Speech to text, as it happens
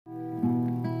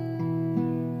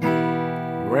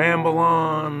Ramble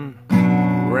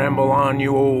on,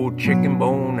 you old chicken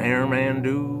bone hairman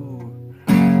do,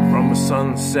 from the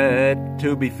sunset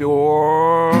to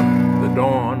before the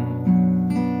dawn.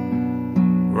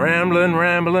 Rambling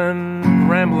on.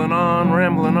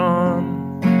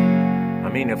 I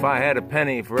mean, if I had a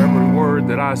penny for every word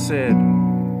that I said,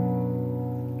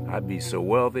 I'd be so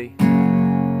wealthy,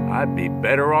 I'd be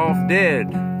better off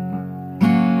dead.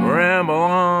 Ramble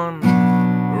on.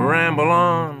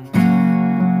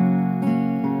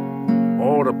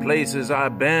 All the places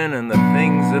I've been and the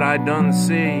things that I done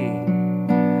see,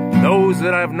 those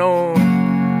that I've known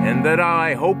and that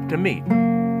I hope to meet.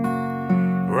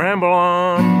 Ramble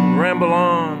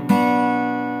on,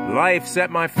 life's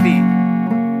at my feet.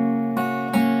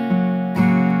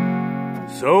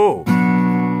 So,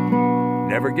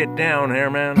 never get down,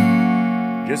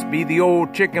 hairman. Just be the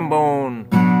old chicken bone.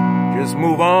 Just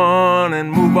move on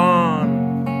and move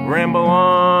on. Ramble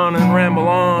on and ramble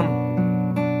on.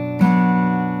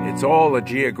 It's all a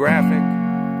geographic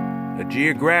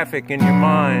in your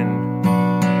mind.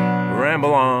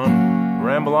 Ramble on,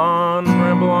 ramble on,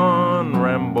 ramble on,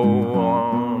 ramble